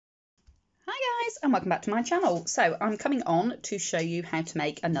guys, and welcome back to my channel. So I'm coming on to show you how to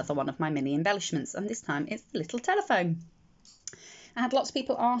make another one of my mini embellishments, and this time it's the little telephone. I had lots of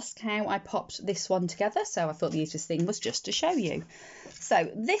people ask how I popped this one together, so I thought the easiest thing was just to show you. So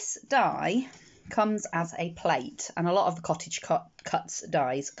this die comes as a plate, and a lot of the cottage cuts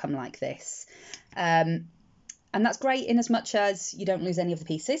dies come like this. And that's great in as much as you don't lose any of the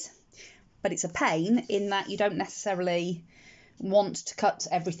pieces, but it's a pain in that you don't necessarily want to cut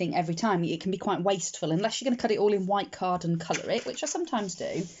everything every time. It can be quite wasteful unless you're going to cut it all in white card and colour it, which I sometimes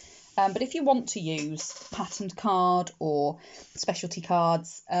do. But if you want to use patterned card or specialty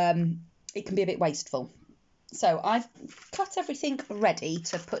cards, it can be a bit wasteful. So I've cut everything ready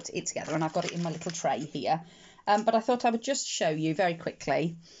to put it together, and I've got it in my little tray here. But I thought I would just show you very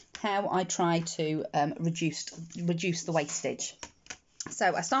quickly how I try to reduce the wastage.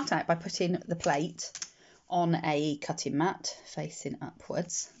 So I start out by putting the plate on a cutting mat facing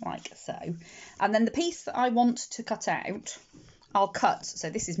upwards like so, and then the piece that I want to cut out I'll cut. So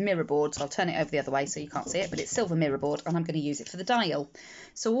this is mirror board, so I'll turn it over the other way so you can't see it, but it's silver mirror board, and I'm going to use it for the dial.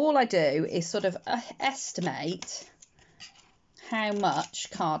 So all I do is sort of estimate how much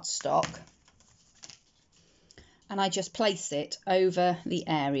cardstock, and I just place it over the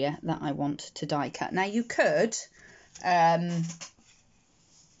area that I want to die cut. Now you could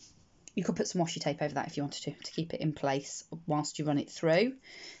put some washi tape over that if you wanted to keep it in place whilst you run it through.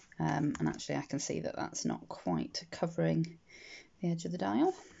 And actually I can see that that's not quite covering the edge of the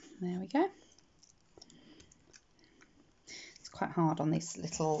dial. There we go. It's quite hard on this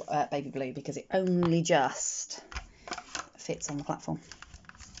little baby blue because it only just fits on the platform.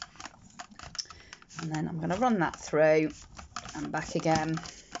 And then I'm going to run that through and back again.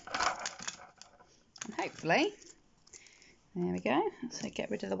 And hopefully, there we go. So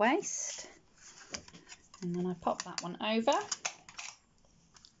get rid of the waste. And then I pop that one over.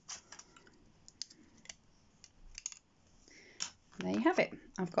 There you have it.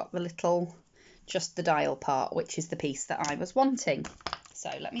 I've got the little, just the dial part, which is the piece that I was wanting. So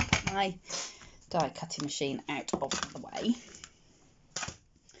let me put my die cutting machine out of the way.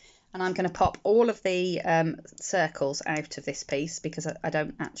 And I'm going to pop all of the circles out of this piece because I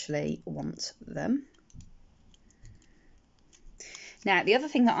don't actually want them. Now, the other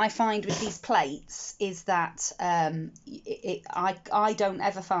thing that I find with these plates is that I don't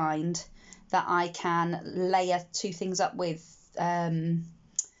ever find that I can layer two things up with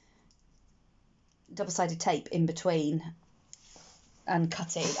double-sided tape in between and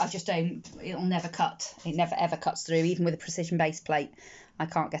cut it. I just don't, it'll never cut. It never ever cuts through. Even with a precision base plate, I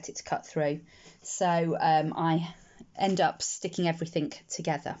can't get it to cut through. So I end up sticking everything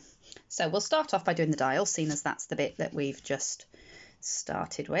together. So we'll start off by doing the dial, seeing as that's the bit that we've just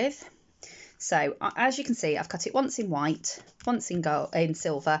started with. So as you can see, I've cut it once in white, once in gold, in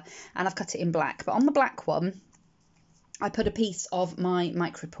silver, and I've cut it in black. But on the black one, I put a piece of my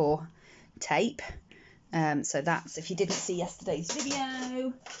micropore tape. So that's, if you didn't see yesterday's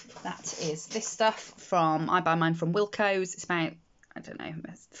video, that is this stuff from, I buy mine from Wilko's. It's about, I don't know,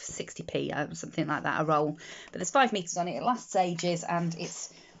 60p, something like that, a roll. But there's 5 meters on it. It lasts ages, and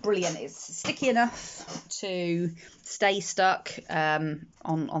it's brilliant. It's sticky enough to stay stuck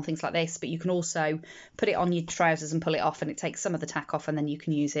on things like this, but you can also put it on your trousers and pull it off, and it takes some of the tack off, and then you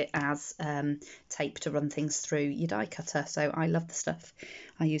can use it as tape to run things through your die cutter. So I love the stuff.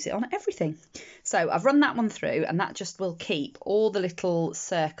 I use it on everything. So I've run that one through, and that just will keep all the little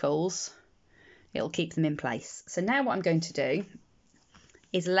circles. It'll keep them in place. So now what I'm going to do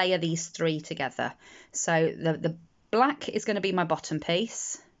is layer these 3 together. So the black is going to be my bottom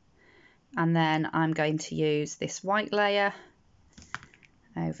piece, and then I'm going to use this white layer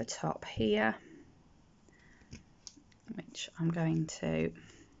over top here, which I'm going to,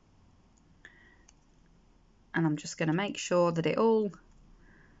 and I'm just going to make sure that it all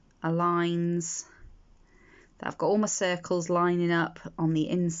aligns, that I've got all my circles lining up on the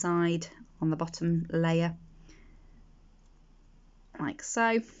inside on the bottom layer like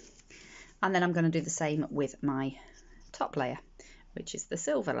so. And then I'm going to do the same with my top layer, which is the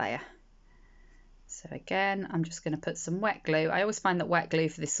silver layer. So again, I'm just going to put some wet glue. I always find that wet glue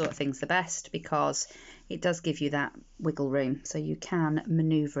for this sort of thing's the best because it does give you that wiggle room, so you can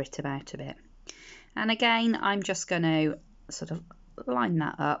maneuver it about a bit. And again, I'm just going to sort of line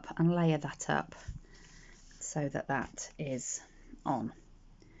that up and layer that up so that that is on.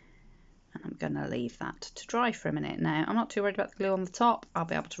 And I'm going to leave that to dry for a minute. Now, I'm not too worried about the glue on the top. I'll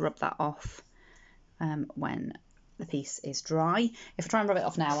be able to rub that off when the piece is dry. If I try and rub it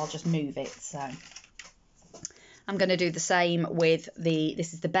off now, I'll just move it. So I'm going to do the same with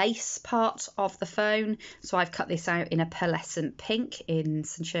this is the base part of the phone. So I've cut this out in a pearlescent pink in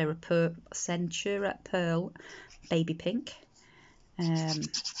Centura Pearl Baby Pink. And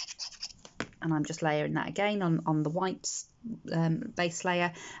I'm just layering that again on the white base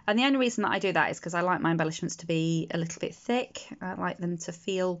layer. And the only reason that I do that is because I like my embellishments to be a little bit thick. I like them to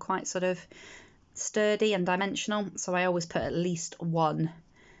feel quite sort of sturdy and dimensional. So I always put at least one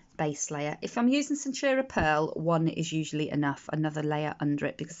base layer. If I'm using Centura Pearl, one is usually enough, another layer under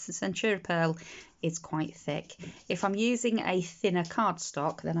it, because the Centura Pearl is quite thick. If I'm using a thinner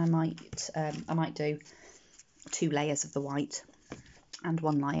cardstock, then I might do 2 layers of the white and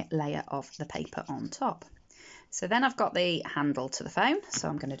 1 layer of the paper on top. So then I've got the handle to the phone, so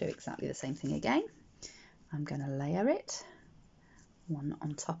I'm going to do exactly the same thing again. I'm going to layer it one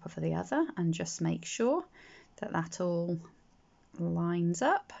on top of the other and just make sure that that all lines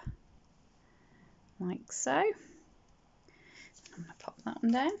up like so. I'm going to pop that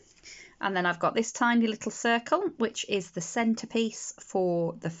one down. And then I've got this tiny little circle, which is the centerpiece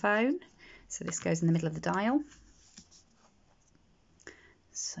for the phone. So this goes in the middle of the dial.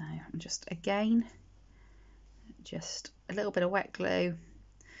 So I'm just, again, just a little bit of wet glue,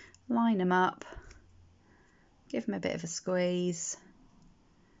 line them up, give them a bit of a squeeze,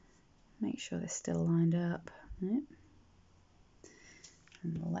 make sure they're still lined up. Yep.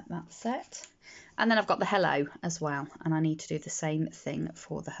 And we'll let that set. And then I've got the hello as well, and I need to do the same thing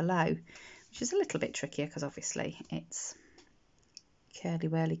for the hello, which is a little bit trickier because obviously it's curly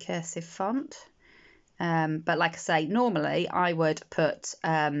whirly cursive font. But like I say, normally I would put,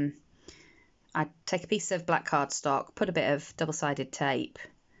 I'd take a piece of black cardstock, put a bit of double-sided tape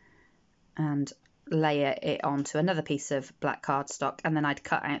and layer it onto another piece of black cardstock, and then I'd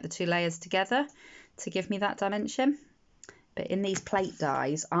cut out the 2 layers together to give me that dimension. But in these plate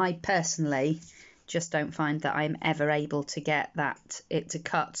dies, I personally just don't find that I'm ever able to get it to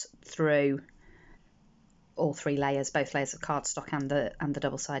cut through all 3 layers, both layers of cardstock and the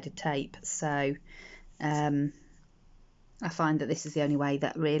double-sided tape. So I find that this is the only way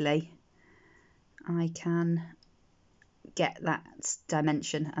that really I can get that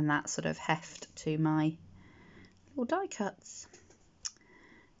dimension and that sort of heft to my little die cuts.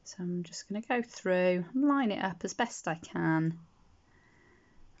 So I'm just going to go through and line it up as best I can,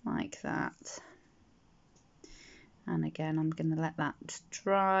 like that. And again, I'm going to let that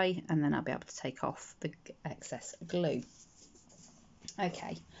dry, and then I'll be able to take off the excess glue.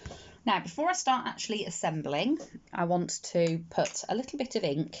 Okay, now before I start actually assembling, I want to put a little bit of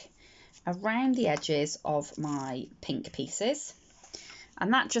ink around the edges of my pink pieces.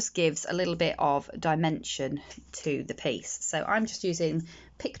 And that just gives a little bit of dimension to the piece. So I'm just using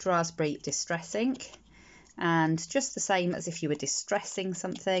Picked Raspberry Distress ink, and just the same as if you were distressing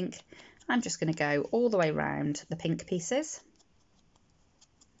something, I'm just going to go all the way around the pink pieces,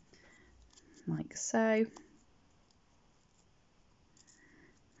 like so,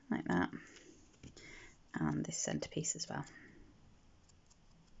 like that, and this centerpiece as well.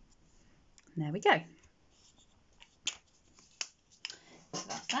 And there we go. So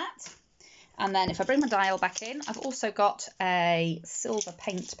that's that. And then if I bring my dial back in, I've also got a silver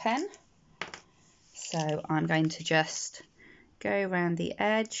paint pen. So I'm going to just go around the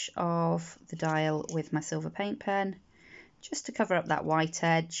edge of the dial with my silver paint pen, just to cover up that white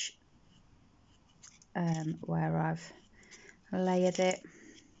edge where I've layered it.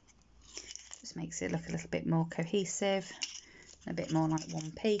 Just makes it look a little bit more cohesive, a bit more like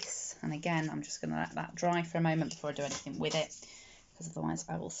one piece. And again, I'm just going to let that dry for a moment before I do anything with it, because otherwise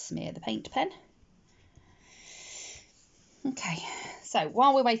I will smear the paint pen. Okay, so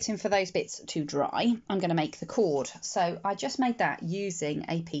while we're waiting for those bits to dry, I'm going to make the cord. So I just made that using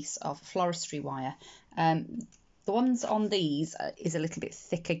a piece of floristry wire. The ones on these is a little bit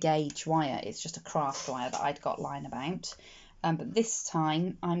thicker gauge wire. It's just a craft wire that I'd got lying about. But this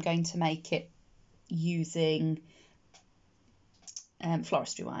time I'm going to make it using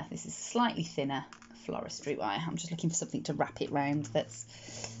floristry wire. This is slightly thinner floristry wire. I'm just looking for something to wrap it round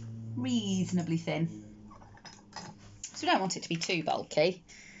that's reasonably thin. So we don't want it to be too bulky.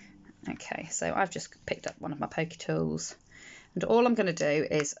 Okay, so I've just picked up one of my pokey tools, and all I'm going to do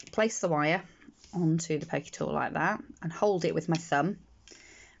is place the wire onto the pokey tool like that and hold it with my thumb,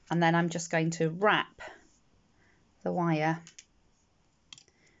 and then I'm just going to wrap the wire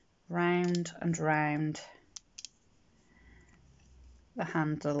round and round the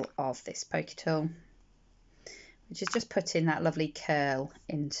handle of this pokey tool, which is just putting that lovely curl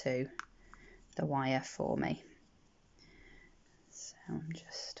into the wire for me. So I'm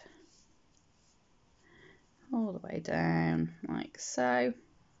just all the way down like so.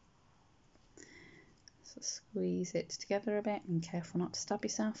 Just squeeze it together a bit and careful not to stab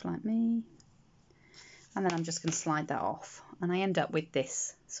yourself like me. And then I'm just going to slide that off, and I end up with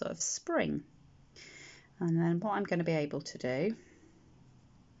this sort of spring. And then what I'm going to be able to do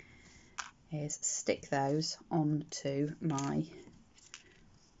is stick those onto my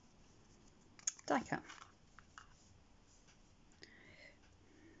die cut.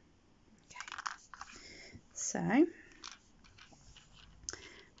 So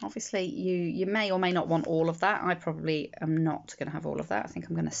obviously you may or may not want all of that. I probably am not going to have all of that. I think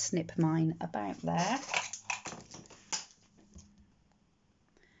I'm going to snip mine about there.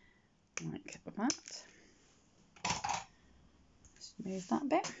 Like that. Just move that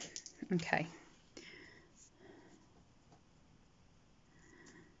bit. Okay.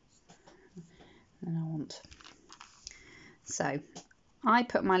 And I want... So I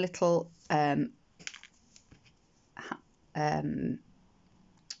put my little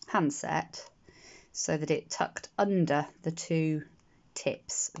handset so that it tucked under the two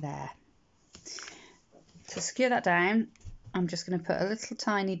tips there. To secure that down, I'm just going to put a little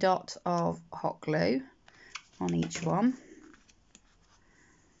tiny dot of hot glue on each one,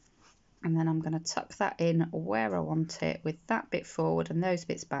 and then I'm going to tuck that in where I want it with that bit forward and those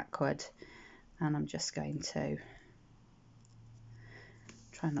bits backward, and I'm just going to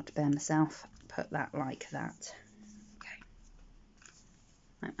try not to burn myself, put that like that.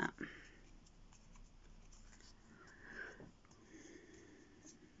 Like that.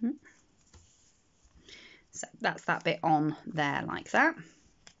 So that's that bit on there like that.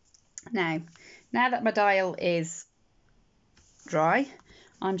 Now that my dial is dry,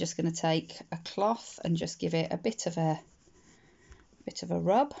 I'm just going to take a cloth and just give it a bit of a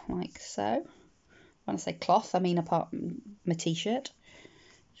rub like so. When I say cloth, I mean apart my t-shirt.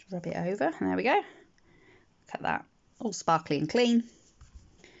 Just rub it over, and there we go. Look at that, all sparkly and clean.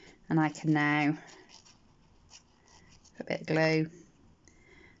 And I can now put a bit of glue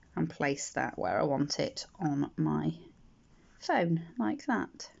and place that where I want it on my phone, like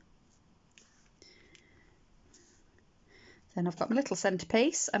that. Then I've got my little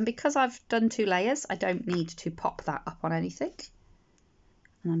centerpiece, and because I've done 2 layers, I don't need to pop that up on anything.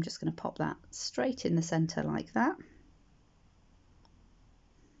 And I'm just going to pop that straight in the center like that.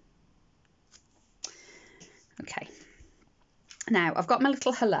 Okay. Now I've got my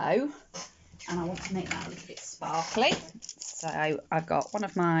little hello, and I want to make that a little bit sparkly. So I've got one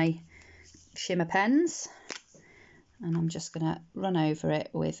of my shimmer pens, and I'm just going to run over it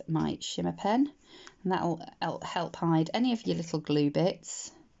with my shimmer pen, and that'll help hide any of your little glue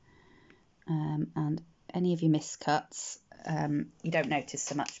bits and any of your miscuts. You don't notice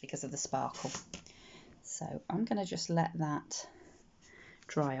so much because of the sparkle. So I'm going to just let that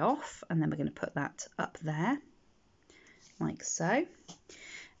dry off, and then we're going to put that up there like so.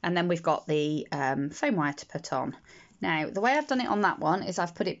 And then we've got the foam wire to put on. Now, the way I've done it on that one is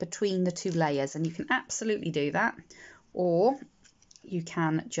I've put it between the 2 layers, and you can absolutely do that, or you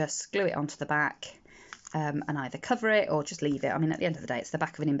can just glue it onto the back and either cover it or just leave it. I mean, at the end of the day, it's the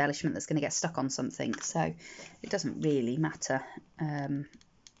back of an embellishment that's going to get stuck on something, so it doesn't really matter.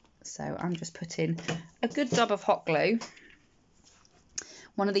 So I'm just putting a good dab of hot glue.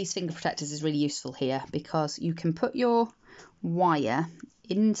 One of these finger protectors is really useful here because you can put your wire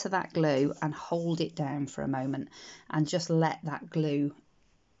into that glue and hold it down for a moment and just let that glue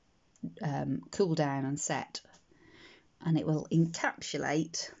cool down and set, and it will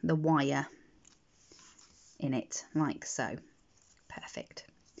encapsulate the wire in it like so. Perfect.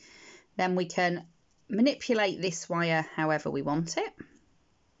 Then we can manipulate this wire however we want it,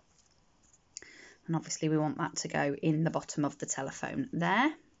 and obviously we want that to go in the bottom of the telephone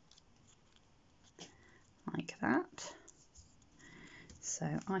there like that. So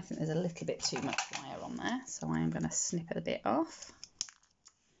I think there's a little bit too much wire on there, so I am going to snip it a bit off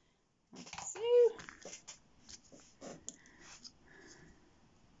like so.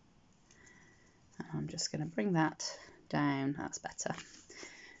 And I'm just going to bring that down, that's better.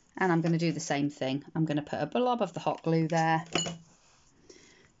 And I'm going to do the same thing. I'm going to put a blob of the hot glue there.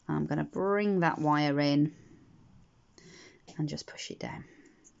 I'm going to bring that wire in and just push it down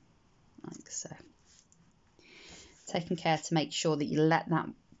like so. Taking care to make sure that you let that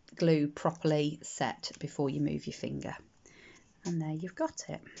glue properly set before you move your finger. And there you've got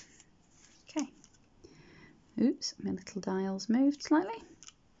it. Okay. Oops, my little dial's moved slightly.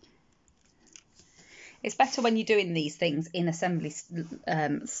 It's better when you're doing these things in assembly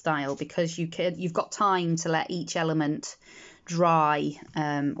style, because you've got time to let each element dry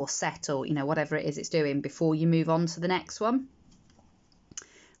or set, or whatever it is it's doing before you move on to the next one.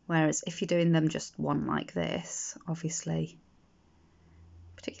 Whereas if you're doing them just one like this, obviously,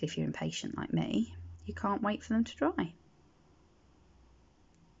 particularly if you're impatient like me, you can't wait for them to dry.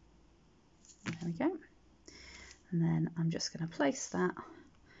 There we go. And then I'm just going to place that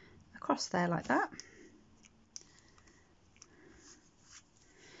across there like that.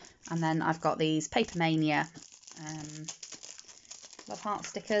 And then I've got these Paper Mania love heart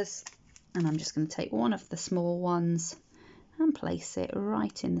stickers, and I'm just going to take one of the small ones and place it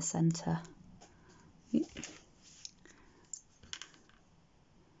right in the centre.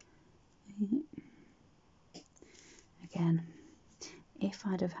 Again, if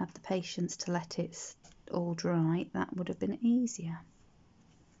I'd have had the patience to let it all dry, that would have been easier.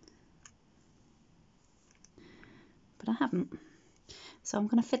 But I haven't. So I'm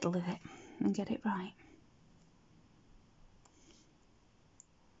going to fiddle with it and get it right.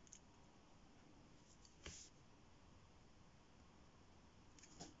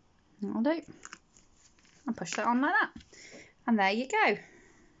 That'll do. I'll push that on like that. And there you go.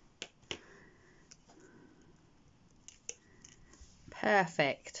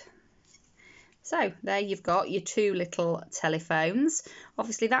 Perfect. So there you've got your two little telephones.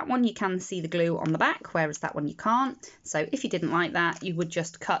 Obviously that one you can see the glue on the back, whereas that one you can't. So if you didn't like that, you would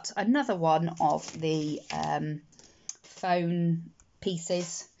just cut another one of the phone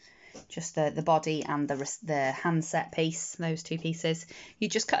pieces, just the body and the handset piece, those two pieces. You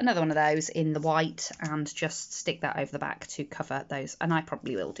just cut another one of those in the white and just stick that over the back to cover those. And I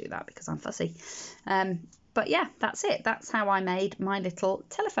probably will do that because I'm fussy. But yeah, that's it. That's how I made my little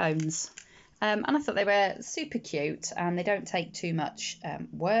telephones. And I thought they were super cute, and they don't take too much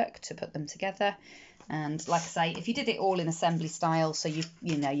work to put them together. And like I say, if you did it all in assembly style, so you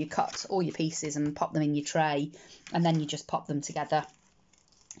cut all your pieces and pop them in your tray, and then you just pop them together,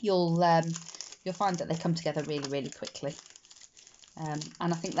 you'll find that they come together really, really quickly. And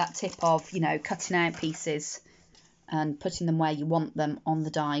I think that tip of cutting out pieces and putting them where you want them on the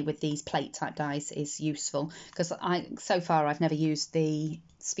die with these plate type dies is useful, because so far I've never used the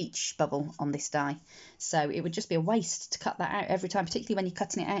speech bubble on this die, so it would just be a waste to cut that out every time, particularly when you're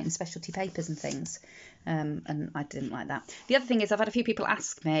cutting it out in specialty papers and things. And I didn't like that. The other thing is, I've had a few people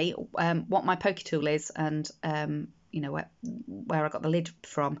ask me what my poke tool is, and where I got the lid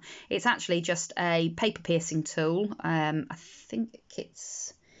from. It's actually just a paper piercing tool. I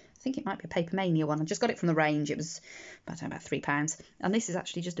think it might be a Paper Mania one. I just got it from the range. It was about £3. And this is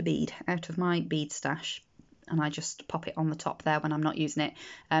actually just a bead out of my bead stash. And I just pop it on the top there when I'm not using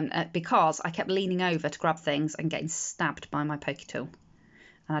it. Because I kept leaning over to grab things and getting stabbed by my poke tool.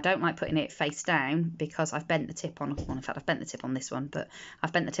 And I don't like putting it face down because I've bent the tip on, well, in fact I've bent the tip on this one, but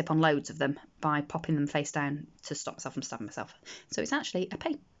I've bent the tip on loads of them by popping them face down to stop myself from stabbing myself. So it's actually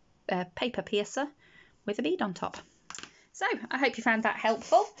a paper piercer with a bead on top. So I hope you found that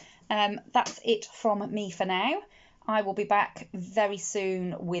helpful. That's it from me for now. I will be back very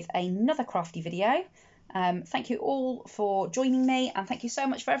soon with another crafty video. Thank you all for joining me, and thank you so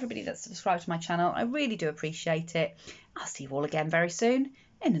much for everybody that's subscribed to my channel. I really do appreciate it. I'll see you all again very soon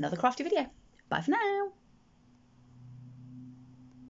in another crafty video. Bye for now.